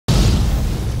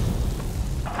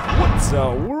What's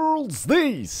up, worlds?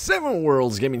 The 7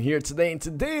 Worlds Gaming here today, and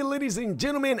today, ladies and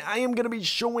gentlemen, I am gonna be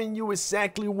showing you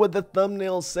exactly what the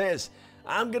thumbnail says.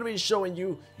 I'm gonna be showing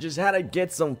you just how to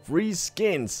get some free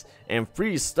skins and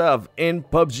free stuff in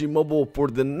PUBG Mobile for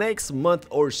the next month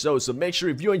or so. So make sure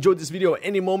if you enjoyed this video at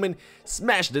any moment,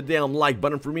 smash the damn like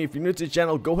button for me. If you're new to the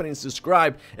channel, go ahead and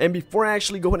subscribe. And before I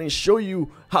actually go ahead and show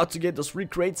you how to get those free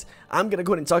crates, I'm gonna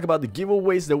go ahead and talk about the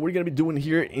giveaways that we're gonna be doing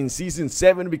here in Season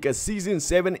 7, because Season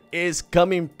 7 is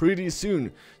coming pretty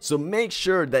soon. So make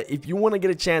sure that if you want to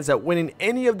get a chance at winning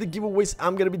any of the giveaways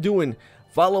I'm gonna be doing,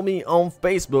 follow me on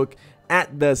Facebook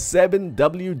at the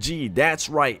 7WG. That's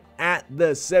right, at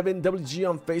the 7WG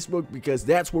on Facebook, because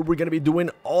that's where we're gonna be doing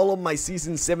all of my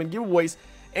Season 7 giveaways,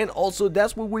 and also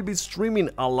that's where we'll be streaming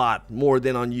a lot more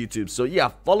than on YouTube. So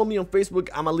yeah, follow me on Facebook.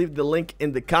 I'm gonna leave the link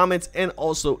in the comments and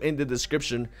also in the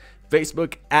description.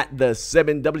 Facebook at the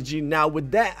 7WG. Now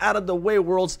with that out of the way,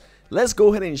 worlds, let's go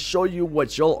ahead and show you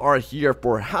what y'all are here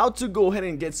for, how to go ahead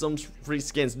and get some free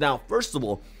skins. Now first of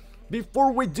all,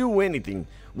 before we do anything,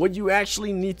 what you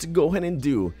actually need to go ahead and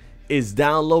do is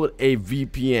download a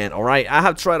VPN. Alright, I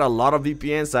have tried a lot of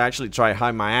VPNs. I actually tried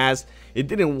Hide My Ass. It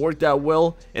didn't work that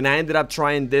well, and I ended up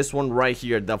trying this one right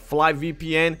here, the Fly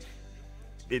VPN.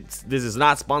 This is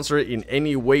not sponsored in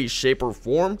any way, shape, or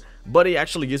form, but it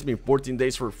actually gives me 14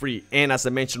 days for free. And as I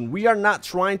mentioned, we are not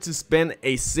trying to spend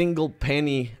a single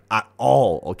penny at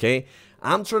all, okay?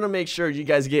 I'm trying to make sure you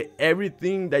guys get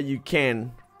everything that you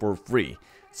can for free.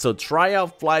 So try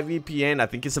out Fly VPN. I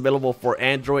think it's available for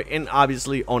Android and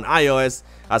obviously on iOS,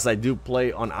 as I do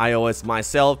play on iOS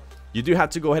myself. You do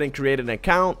have to go ahead and create an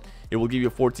account. It will give you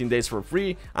 14 days for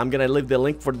free. I'm gonna leave the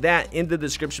link for that in the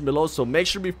description below. So make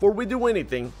sure before we do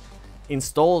anything,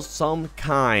 install some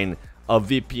kind of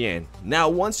VPN. Now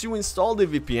once you install the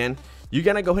VPN, you're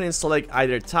gonna go ahead and select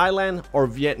either Thailand or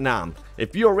Vietnam.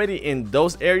 If you're already in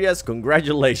those areas,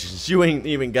 congratulations, you ain't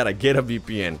even gotta get a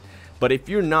VPN. But if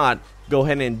you're not, go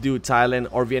ahead and do Thailand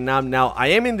or Vietnam. Now I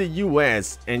am in the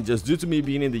US, and just due to me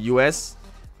being in the US,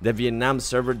 the Vietnam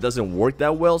server doesn't work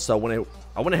that well, so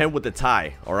I went ahead with the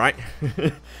Thai. All right.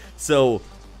 So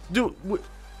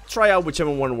try out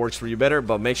whichever one works for you better,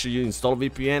 but make sure you install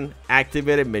VPN,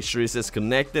 activate it, make sure it says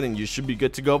connected, and you should be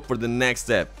good to go for the next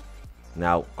step.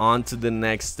 Now on to the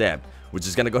next step, which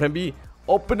is gonna go ahead and be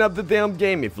open up the damn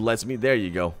game. If it lets me, there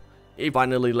you go. It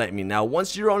finally let me. Now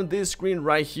once you're on this screen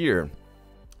right here,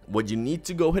 what you need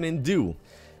to go ahead and do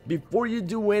before you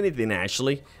do anything,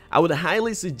 actually, I would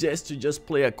highly suggest to just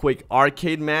play a quick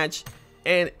arcade match,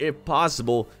 and if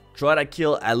possible, try to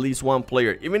kill at least one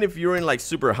player. Even if you're in like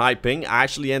super high ping, I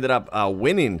actually ended up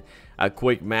winning a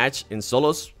quick match in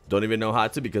solos. Don't even know how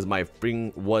to, because my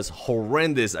ping was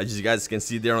horrendous, as you guys can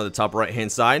see there on the top right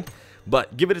hand side.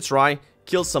 But give it a try,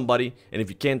 kill somebody, and if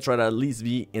you can, try to at least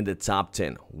be in the top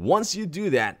 10. Once you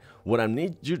do that, what I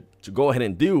need you to go ahead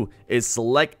and do is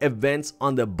select events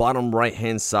on the bottom right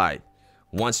hand side.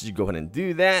 Once you go ahead and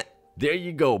do that, there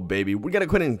you go, baby. We're gonna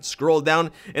go ahead and scroll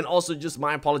down. And also, just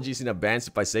my apologies in advance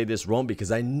if I say this wrong,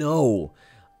 because I know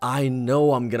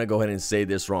I'm gonna go ahead and say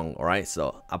this wrong. All right,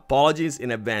 so apologies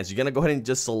in advance. You're gonna go ahead and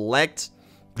just select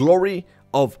Glory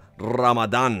of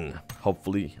Ramadan.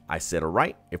 Hopefully I said it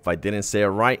right. If I didn't say it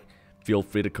right, feel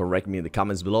free to correct me in the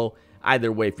comments below.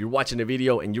 Either way, if you're watching the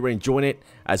video and you're enjoying it,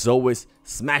 as always,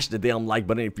 smash the damn like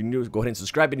button. If you're new, go ahead and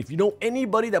subscribe. And if you know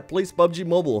anybody that plays PUBG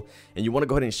Mobile and you want to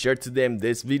go ahead and share to them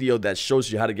this video that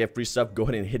shows you how to get free stuff, go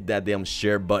ahead and hit that damn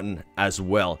share button as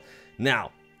well.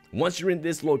 Now, once you're in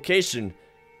this location,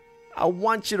 I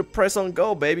want you to press on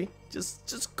go, baby.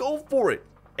 Just go for it.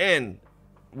 And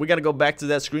we got to go back to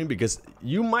that screen, because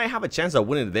you might have a chance of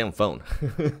winning the damn phone.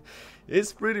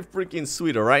 It's pretty freaking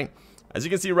sweet, all right? As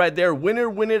you can see right there,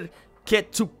 winner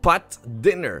Ketupat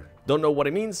dinner. Don't know what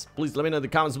it means? Please let me know in the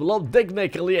comments below.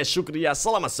 Dekne kaliya shukriya,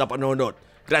 salamat sa panonood.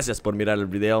 Gracias por mirar el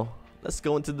video. Let's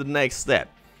go into the next step.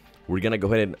 We're gonna go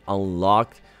ahead and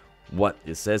unlock what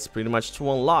it says pretty much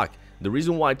to unlock. The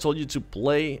reason why I told you to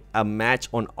play a match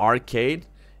on arcade,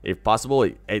 if possible,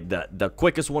 the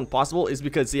quickest one possible, is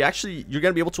because you're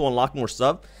gonna be able to unlock more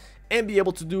stuff and be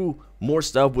able to do more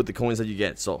stuff with the coins that you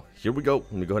get. So here we go.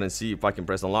 Let me go ahead and see if I can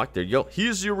press unlock. There you go.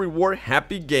 Here's your reward.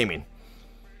 Happy gaming.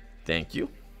 Thank you.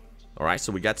 All right,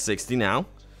 so we got 60 now. I'm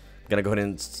gonna go ahead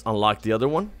and unlock the other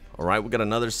one. All right, we got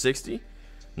another 60.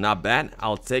 Not bad.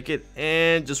 I'll take it.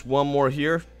 And just one more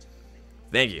here.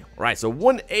 Thank you. All right, so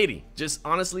 180. Just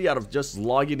honestly, out of just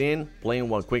logging in, playing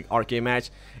one quick arcade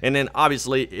match. And then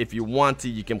obviously, if you want to,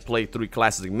 you can play 3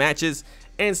 classic matches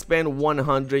and spend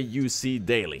 100 UC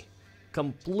daily.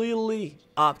 Completely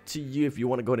up to you if you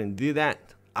want to go ahead and do that.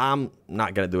 I'm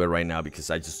not gonna do it right now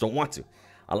because I just don't want to.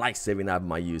 I like saving up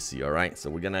my UC, alright? So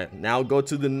we're gonna now go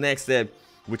to the next step,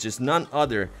 which is none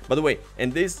other. By the way,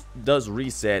 and this does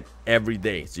reset every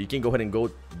day. So you can go ahead and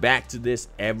go back to this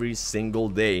every single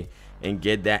day and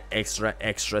get that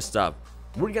extra stuff.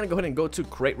 We're gonna go ahead and go to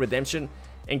create redemption.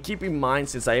 And keep in mind,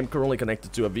 since I am currently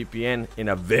connected to a VPN in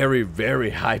a very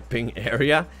high ping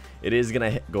area, it is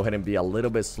gonna go ahead and be a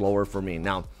little bit slower for me.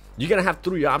 Now, you're gonna have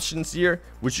 3 options here,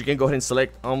 which you can go ahead and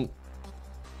select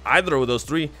either of those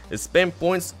 3. Is spend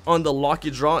points on the lucky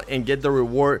draw and get the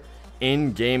reward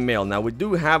in game mail. Now we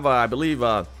do have I believe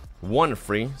 1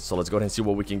 free, so let's go ahead and see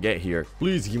what we can get here.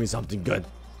 Please give me something good.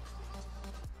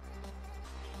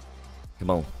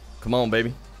 Come on,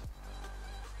 baby.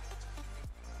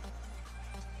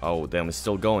 Oh damn, it's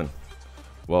still going.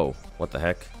 Whoa, what the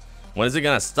heck? When is it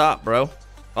gonna stop, bro?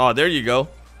 Oh, there you go.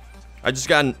 I just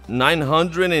got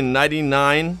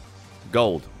 999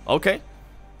 gold. Okay,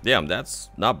 damn, that's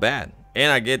not bad.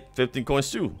 And I get 15 coins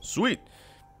too. Sweet.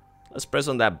 Let's press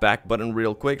on that back button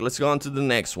real quick. Let's go on to the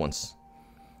next ones.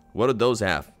 What do those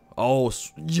have? Oh,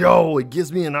 yo, it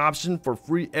gives me an option for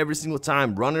free every single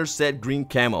time. Runner set green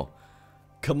camo.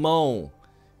 Come on.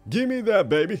 Give me that,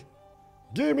 baby.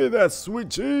 Give me that sweet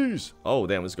cheese. Oh,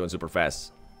 damn, it's going super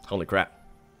fast. Holy crap.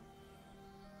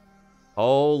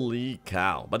 Holy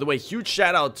cow. By the way, huge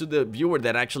shout out to the viewer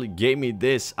that actually gave me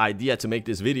this idea to make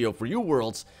this video for you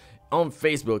worlds on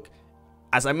Facebook.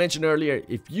 As I mentioned earlier,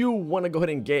 if you want to go ahead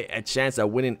and get a chance at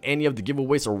winning any of the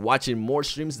giveaways or watching more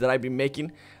streams that I've been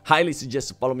making, highly suggest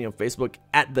to follow me on Facebook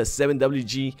at the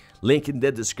 7WG, link in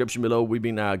the description below. We've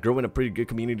been growing a pretty good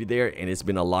community there, and it's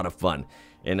been a lot of fun.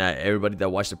 And everybody that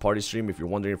watched the party stream, if you're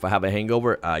wondering if I have a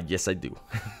hangover, yes I do.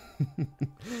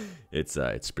 It's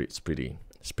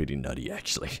pretty nutty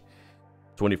actually.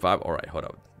 25. All right, hold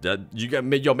up.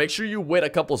 Yo, make sure you wait a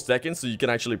couple seconds so you can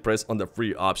actually press on the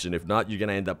free option. If not, you're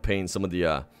gonna end up paying some of the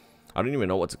I don't even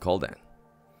know what to call that.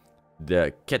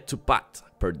 The ketupat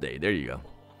per day. There you go.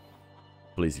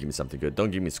 Please give me something good. Don't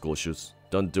give me school shoes.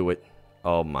 Don't do it.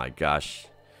 Oh my gosh.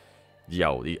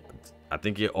 Yo, I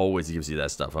think it always gives you that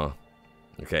stuff, huh?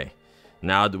 Okay.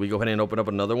 Now, do we go ahead and open up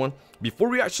another one? Before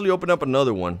we actually open up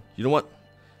another one, you know what?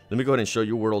 Let me go ahead and show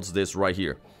you worlds this right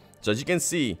here. So as you can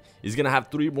see, it's gonna have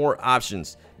 3 more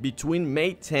options. Between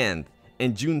May 10th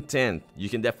and June 10th, you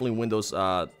can definitely win those,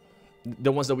 the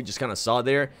ones that we just kind of saw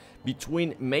there.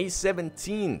 Between May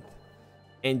 17th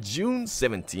and June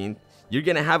 17th, you're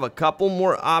gonna have a couple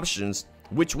more options.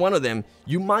 Which one of them,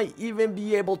 you might even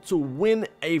be able to win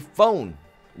a phone.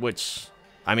 Which,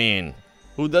 I mean,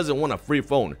 who doesn't want a free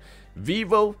phone?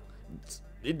 Vivo,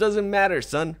 it doesn't matter,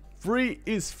 son. Free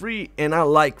is free, and I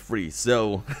like free.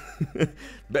 So,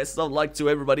 best of luck to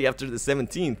everybody after the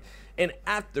 17th. And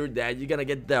after that, you're gonna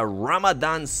get the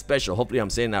Ramadan special. Hopefully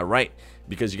I'm saying that right,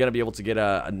 because you're gonna be able to get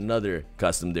another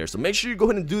custom there. So make sure you go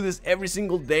ahead and do this every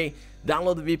single day.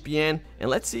 Download the VPN, and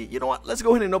let's see. You know what? Let's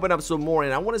go ahead and open up some more,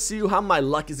 and I want to see how my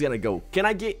luck is gonna go. Can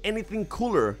I get anything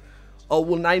cooler, or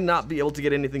will I not be able to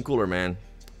get anything cooler, man?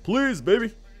 Please,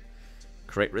 baby.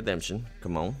 Create redemption.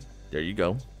 Come on. There you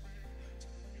go.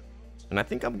 And I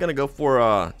think I'm gonna go for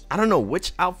I don't know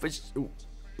which outfit.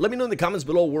 Let me know in the comments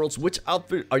below, worlds, which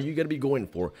outfit are you gonna be going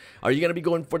for? Are you gonna be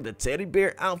going for the teddy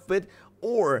bear outfit,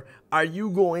 or are you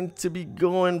going to be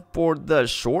going for the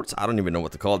shorts? I don't even know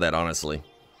what to call that, honestly.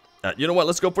 You know what?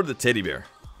 Let's go for the teddy bear.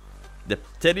 The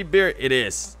teddy bear it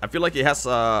is. I feel like it has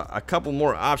a couple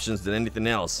more options than anything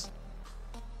else.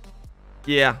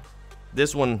 Yeah,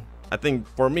 this one, I think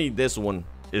for me, this one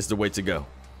is the way to go.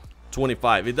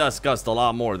 25. It does cost a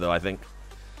lot more though, I think.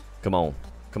 Come on.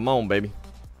 Come on, baby.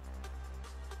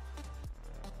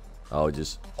 Oh,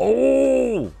 just...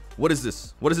 Oh! What is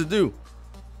this? What does it do?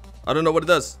 I don't know what it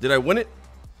does. Did I win it?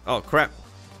 Oh, crap.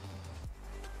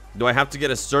 Do I have to get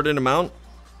a certain amount?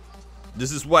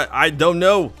 This is what I don't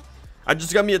know. I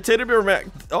just got me a teddy bear,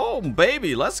 man. Oh,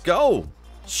 baby. Let's go.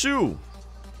 Shoo.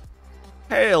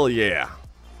 Hell yeah.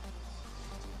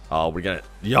 Oh, we got it.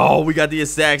 Yo, we got the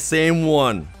exact same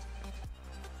one.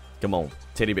 Come on,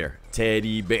 teddy bear,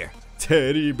 teddy bear,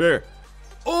 teddy bear.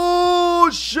 Oh,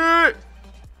 shit.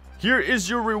 Here is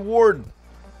your reward,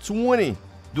 20.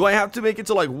 Do I have to make it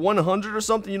to like 100 or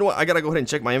something? You know what? I gotta go ahead and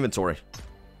check my inventory.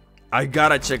 I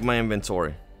gotta check my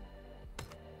inventory.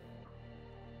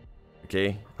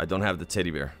 Okay, I don't have the teddy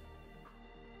bear.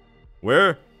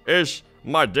 Where is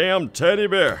my damn teddy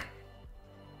bear?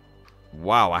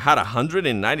 Wow, I had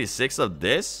 196 of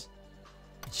this?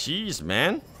 Jeez,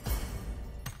 man.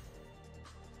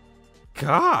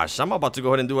 Gosh, I'm about to go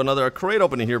ahead and do another crate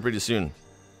opening here pretty soon.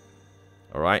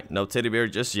 Alright, no teddy bear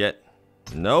just yet.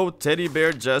 No teddy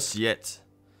bear just yet.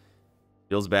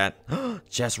 Feels bad.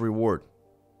 Chest reward.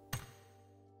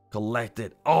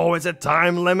 Collected. Oh, it's a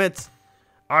time limit?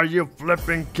 Are you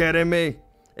flipping kidding me?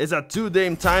 It's a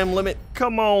 2-day time limit?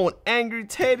 Come on, angry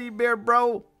teddy bear,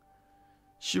 bro.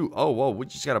 Shoot. Oh, whoa, we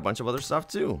just got a bunch of other stuff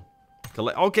too.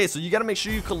 Okay, so you gotta make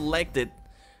sure you collect it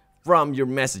from your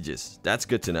messages. That's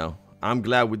good to know. I'm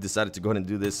glad we decided to go ahead and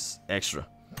do this extra.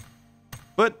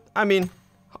 But, I mean,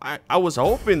 I was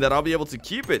hoping that I'll be able to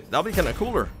keep it. That'll be kind of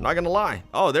cooler, not gonna lie.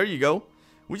 Oh, there you go.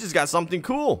 We just got something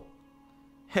cool.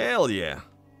 Hell yeah.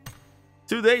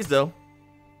 2 days, though.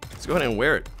 Let's go ahead and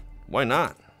wear it. Why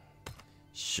not?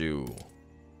 Shoo.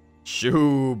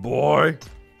 Shoo, boy.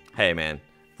 Hey, man.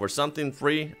 For something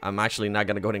free, I'm actually not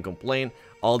gonna go ahead and complain.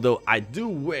 Although, I do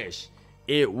wish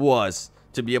it was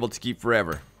to be able to keep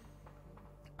forever.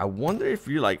 I wonder if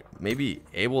you're, like, maybe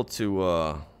able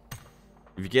to,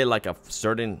 if you get, like, a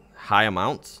certain high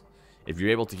amount, if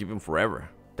you're able to keep them forever.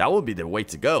 That would be the way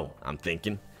to go, I'm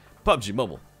thinking. PUBG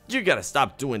Mobile, you gotta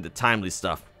stop doing the timely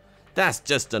stuff. That's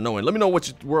just annoying. Let me know what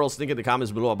you worlds think in the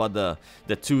comments below about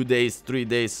the 2 days, 3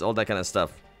 days, all that kind of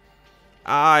stuff.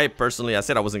 I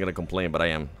said I wasn't gonna complain, but I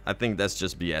am. I think that's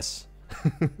just BS.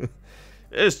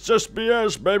 It's just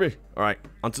BS, baby. All right,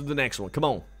 on to the next one. Come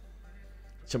on.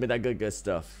 Show me that good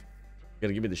stuff. You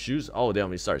gonna give me the shoes? Oh, damn,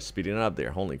 we start speeding it up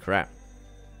there. Holy crap.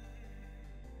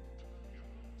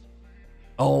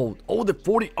 Oh, the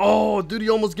 40. Oh, dude, he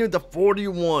almost gave it the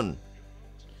 41.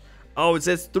 Oh, it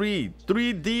says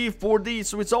 3D, 4D,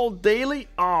 so it's all daily?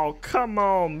 Oh, come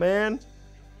on, man.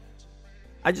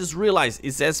 I just realized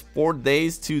it says 4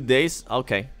 days, 2 days.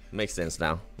 Okay, makes sense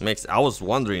now. I was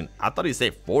wondering. I thought he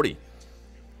said 40.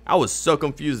 I was so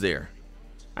confused there.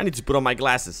 I need to put on my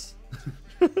glasses.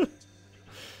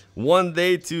 1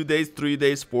 day, 2 days, 3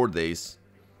 days, 4 days.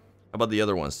 How about the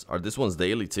other ones? Are this one's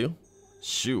daily too?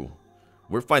 Shoo.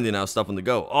 We're finding out stuff on the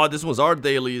go. Oh, this one's our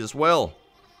daily as well.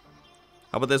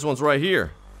 How about this one's right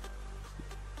here?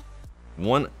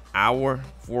 1 hour,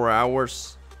 4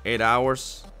 hours, 8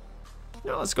 hours.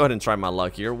 You know, let's go ahead and try my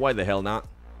luck here. Why the hell not?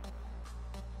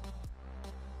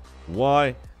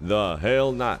 Why the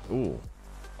hell not? Ooh.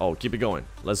 Oh, keep it going.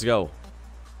 Let's go.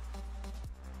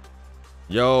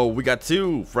 Yo, we got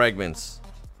 2 fragments.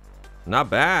 Not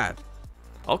bad.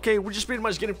 Okay, we're just pretty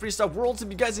much getting free stuff. Worlds, if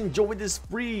you guys enjoyed this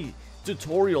free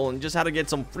tutorial and just how to get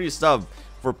some free stuff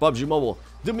for PUBG Mobile,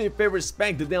 do me a favor,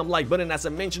 spank the damn like button. As I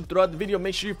mentioned throughout the video,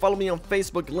 make sure you follow me on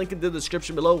Facebook, link in the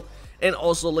description below, and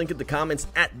also link in the comments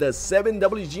at the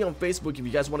 7WG on Facebook if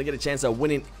you guys want to get a chance at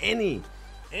winning any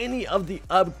of the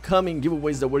upcoming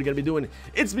giveaways that we're gonna be doing.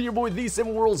 It's been your boy, the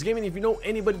 7 Worlds Gaming. If you know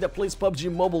anybody that plays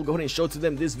PUBG Mobile, go ahead and show to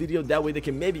them this video. That way they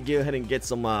can maybe go ahead and get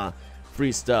some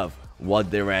free stuff while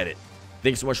they're at it.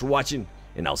 Thanks so much for watching,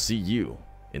 and I'll see you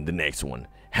in the next one.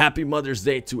 Happy Mother's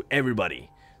Day to everybody.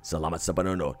 Salamat sa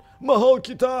panonood. Mahal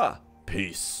kita.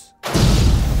 Peace.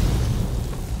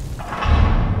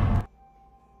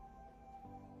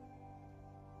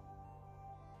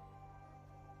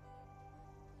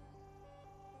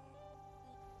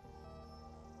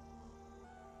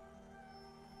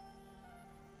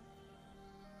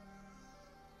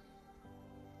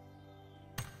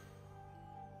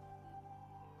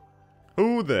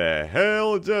 Who the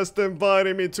hell just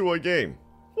invited me to a game?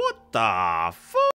 What the fuck?